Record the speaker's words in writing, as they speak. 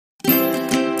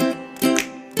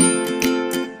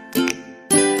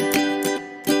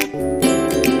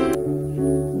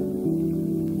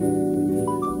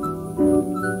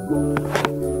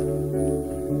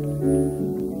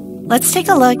Let's take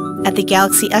a look at the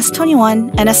Galaxy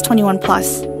S21 and S21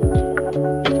 Plus.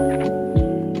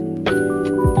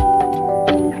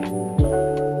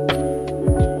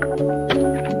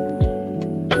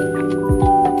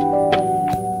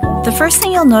 The first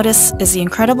thing you'll notice is the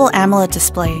incredible AMOLED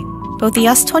display. Both the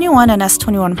S21 and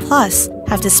S21 Plus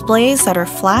have displays that are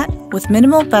flat with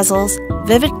minimal bezels,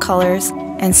 vivid colors,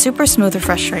 and super smooth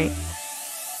refresh rate.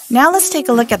 Now let's take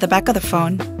a look at the back of the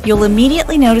phone. You'll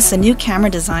immediately notice a new camera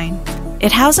design.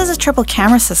 It houses a triple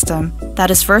camera system that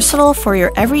is versatile for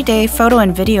your everyday photo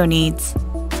and video needs.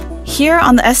 Here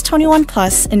on the S21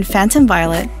 Plus in Phantom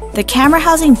Violet, the camera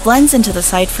housing blends into the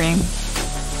side frame.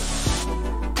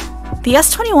 The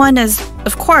S21 is,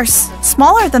 of course,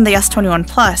 smaller than the S21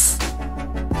 Plus,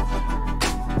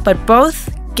 but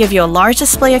both give you a large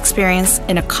display experience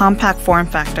in a compact form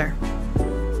factor.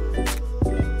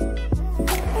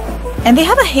 And they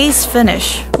have a haze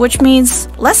finish, which means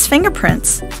less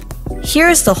fingerprints. Here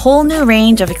is the whole new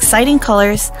range of exciting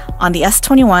colors on the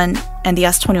S21 and the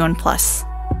S21 Plus.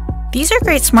 These are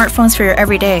great smartphones for your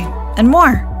everyday, and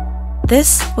more.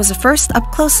 This was a first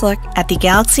up-close look at the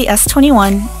Galaxy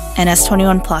S21 and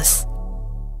S21 Plus.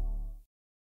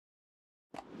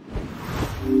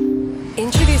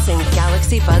 Introducing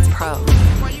Galaxy Buds Pro.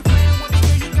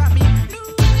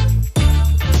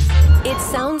 It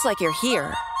sounds like you're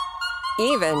here,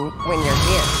 even when you're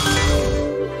here.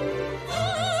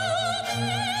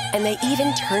 And they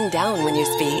even turn down when you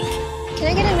speak. Can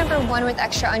I get a #1 with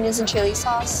extra onions and chili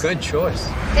sauce? Good choice.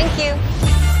 Thank you.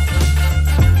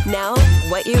 Now,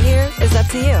 what you hear is up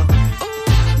to you.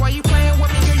 Why you playing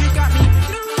with me, girl? You got me.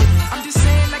 I'm just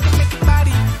saying like a make your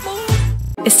body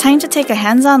move. It's time to take a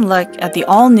hands-on look at the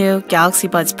all-new Galaxy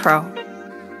Buds Pro.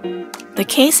 The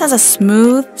case has a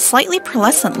smooth, slightly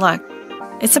pearlescent look.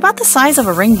 It's about the size of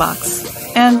a ring box.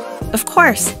 And, of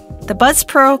course, the Buds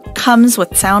Pro comes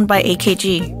with sound by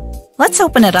AKG. Let's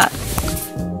open it up.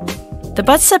 The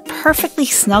buds sit perfectly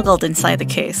snuggled inside the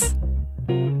case.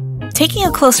 Taking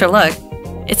a closer look,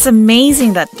 it's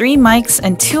amazing that 3 mics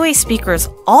and 2-way speakers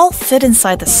all fit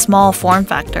inside the small form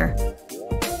factor.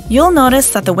 You'll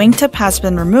notice that the wingtip has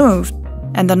been removed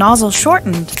and the nozzle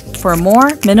shortened for a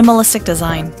more minimalistic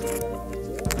design.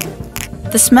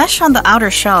 This mesh on the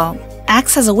outer shell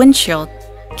acts as a windshield,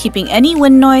 keeping any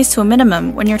wind noise to a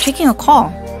minimum when you're taking a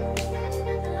call.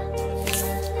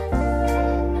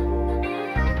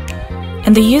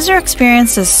 And the user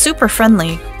experience is super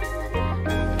friendly.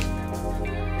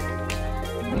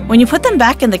 When you put them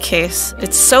back in the case,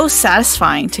 it's so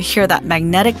satisfying to hear that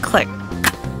magnetic click.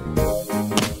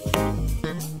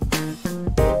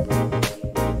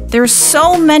 There are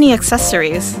so many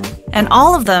accessories, and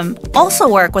all of them also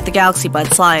work with the Galaxy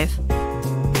Buds Live.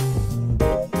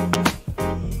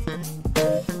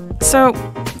 So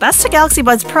that's the Galaxy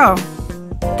Buds Pro.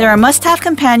 They're a must-have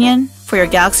companion for your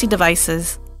Galaxy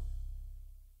devices.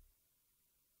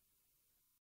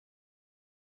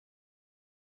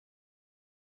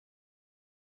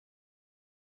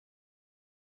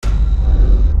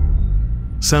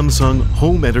 Samsung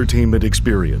home entertainment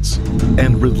experience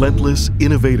and relentless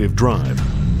innovative drive,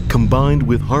 combined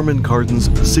with Harman Kardon's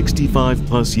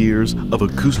 65+ years of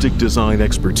acoustic design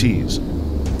expertise,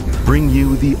 bring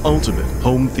you the ultimate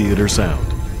home theater sound.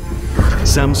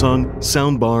 Samsung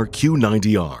SOUNDBAR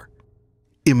Q90R.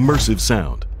 Immersive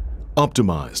sound,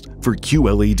 optimized for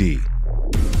QLED.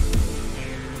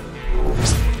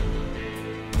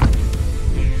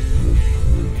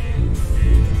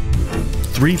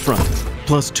 Three front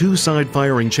plus 2 side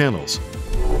firing channels.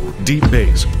 Deep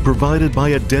bass provided by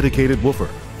a dedicated woofer.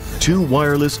 2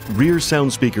 wireless rear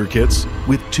sound speaker kits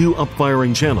with 2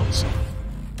 up-firing channels.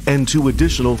 And 2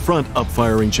 additional front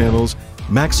up-firing channels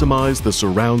maximize the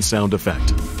surround sound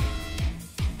effect.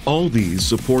 All these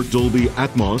support Dolby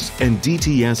Atmos and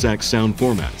DTS:X sound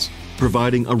formats,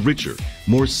 providing a richer,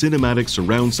 more cinematic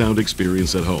surround sound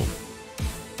experience at home.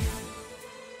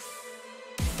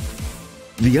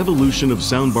 The evolution of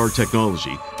soundbar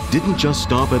technology didn't just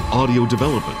stop at audio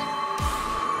development.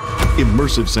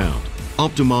 Immersive sound,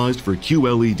 optimized for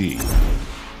QLED.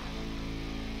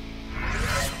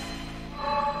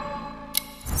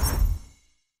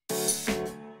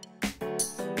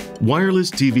 Wireless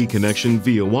TV connection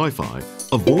via Wi-Fi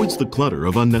avoids the clutter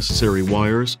of unnecessary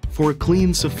wires for a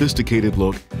clean, sophisticated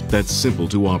look that's simple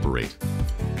to operate.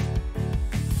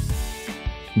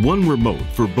 One remote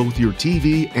for both your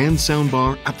TV and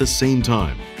soundbar at the same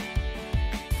time.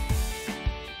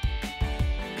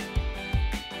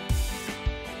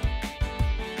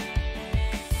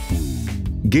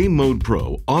 Game Mode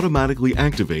Pro automatically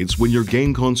activates when your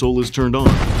game console is turned on.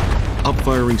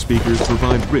 Up-firing speakers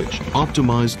provide rich,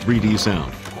 optimized 3D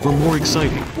sound, for more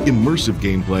exciting, immersive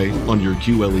gameplay on your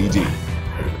QLED.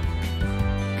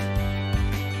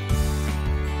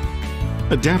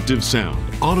 Adaptive Sound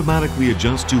automatically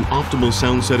adjusts to optimal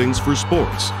sound settings for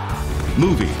sports,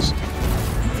 movies,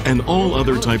 and all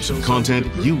other types of content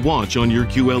you watch on your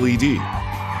QLED.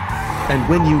 And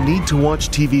when you need to watch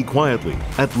TV quietly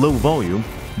at low volume,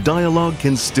 dialogue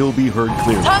can still be heard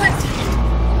clearly. Thomas!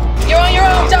 You're on your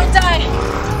own, don't die!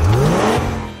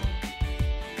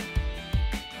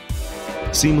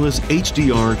 Seamless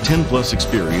HDR 10+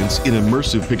 experience in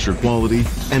immersive picture quality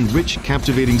and rich,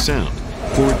 captivating sound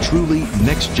for a truly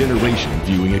next-generation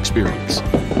viewing experience.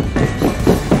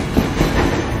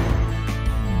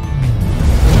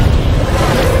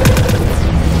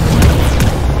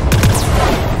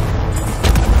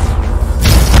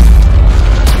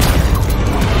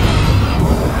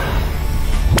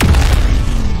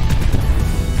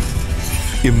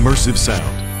 Immersive sound,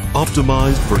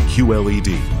 optimized for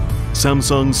QLED.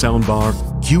 Samsung Soundbar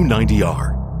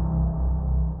Q90R.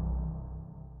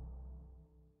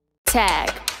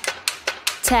 Tag,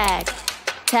 tag,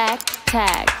 tag,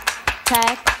 tag,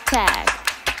 tag, tag,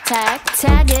 tag,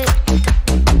 tag it.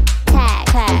 Tag,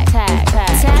 tag, tag,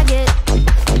 tag, tag it.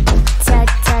 Tag,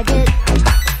 tag it.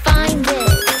 Find it.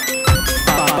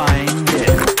 Find it.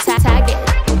 Tag, tag it.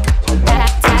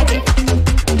 Tag, tag it.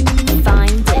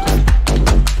 Find it.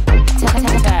 Tag,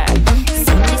 tag, tag.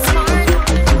 Somebody smart.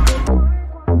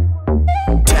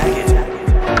 Tag it.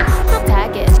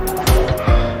 Tag it.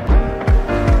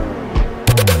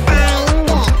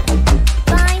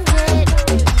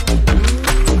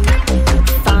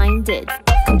 Find it.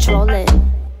 Control it.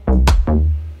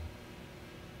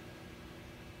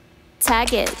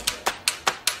 Tag it.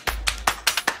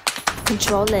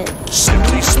 Control it.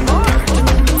 Simply smart.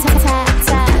 Tag, tag,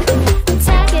 tag.